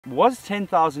Was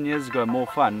 10,000 years ago more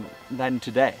fun than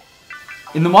today?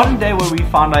 In the modern day where we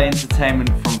find our entertainment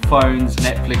from phones,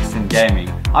 Netflix and gaming,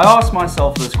 I asked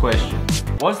myself this question.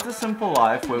 Was the simple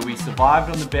life where we survived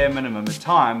on the bare minimum a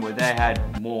time where they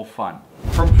had more fun?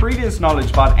 From previous knowledge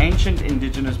about ancient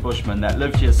indigenous bushmen that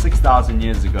lived here 6,000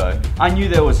 years ago, I knew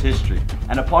there was history.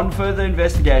 And upon further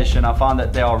investigation, I found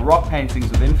that there are rock paintings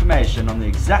with information on the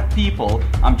exact people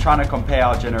I'm trying to compare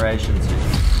our generation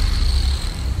to.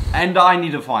 And I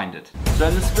need to find it. So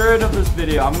in the spirit of this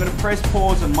video, I'm going to press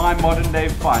pause on my modern day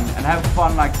fun and have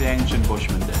fun like the ancient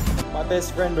bushmen did. My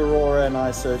best friend Aurora and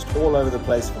I searched all over the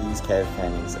place for these cave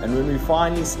paintings, and when we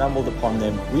finally stumbled upon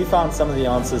them, we found some of the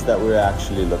answers that we were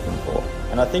actually looking for.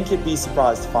 And I think you'd be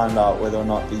surprised to find out whether or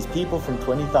not these people from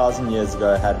 20,000 years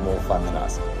ago had more fun than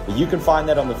us. But you can find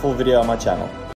that on the full video on my channel.